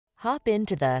Hop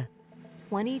into the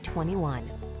 2021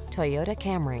 Toyota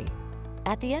Camry.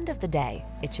 At the end of the day,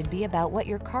 it should be about what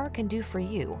your car can do for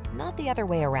you, not the other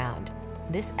way around.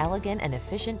 This elegant and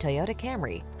efficient Toyota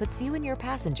Camry puts you and your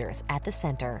passengers at the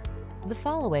center. The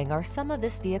following are some of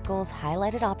this vehicle's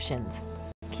highlighted options: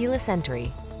 keyless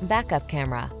entry, backup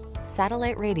camera,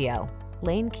 satellite radio,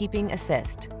 lane keeping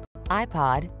assist,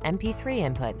 iPod, MP3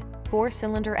 input,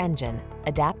 4-cylinder engine,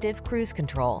 adaptive cruise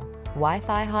control,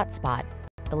 Wi-Fi hotspot,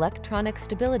 electronic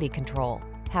stability control,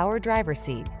 power driver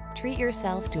seat. Treat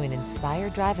yourself to an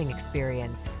inspired driving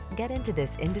experience. Get into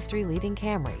this industry-leading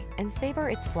Camry and savor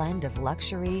its blend of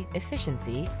luxury,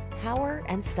 efficiency, power,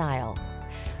 and style.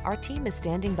 Our team is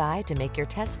standing by to make your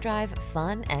test drive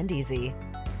fun and easy.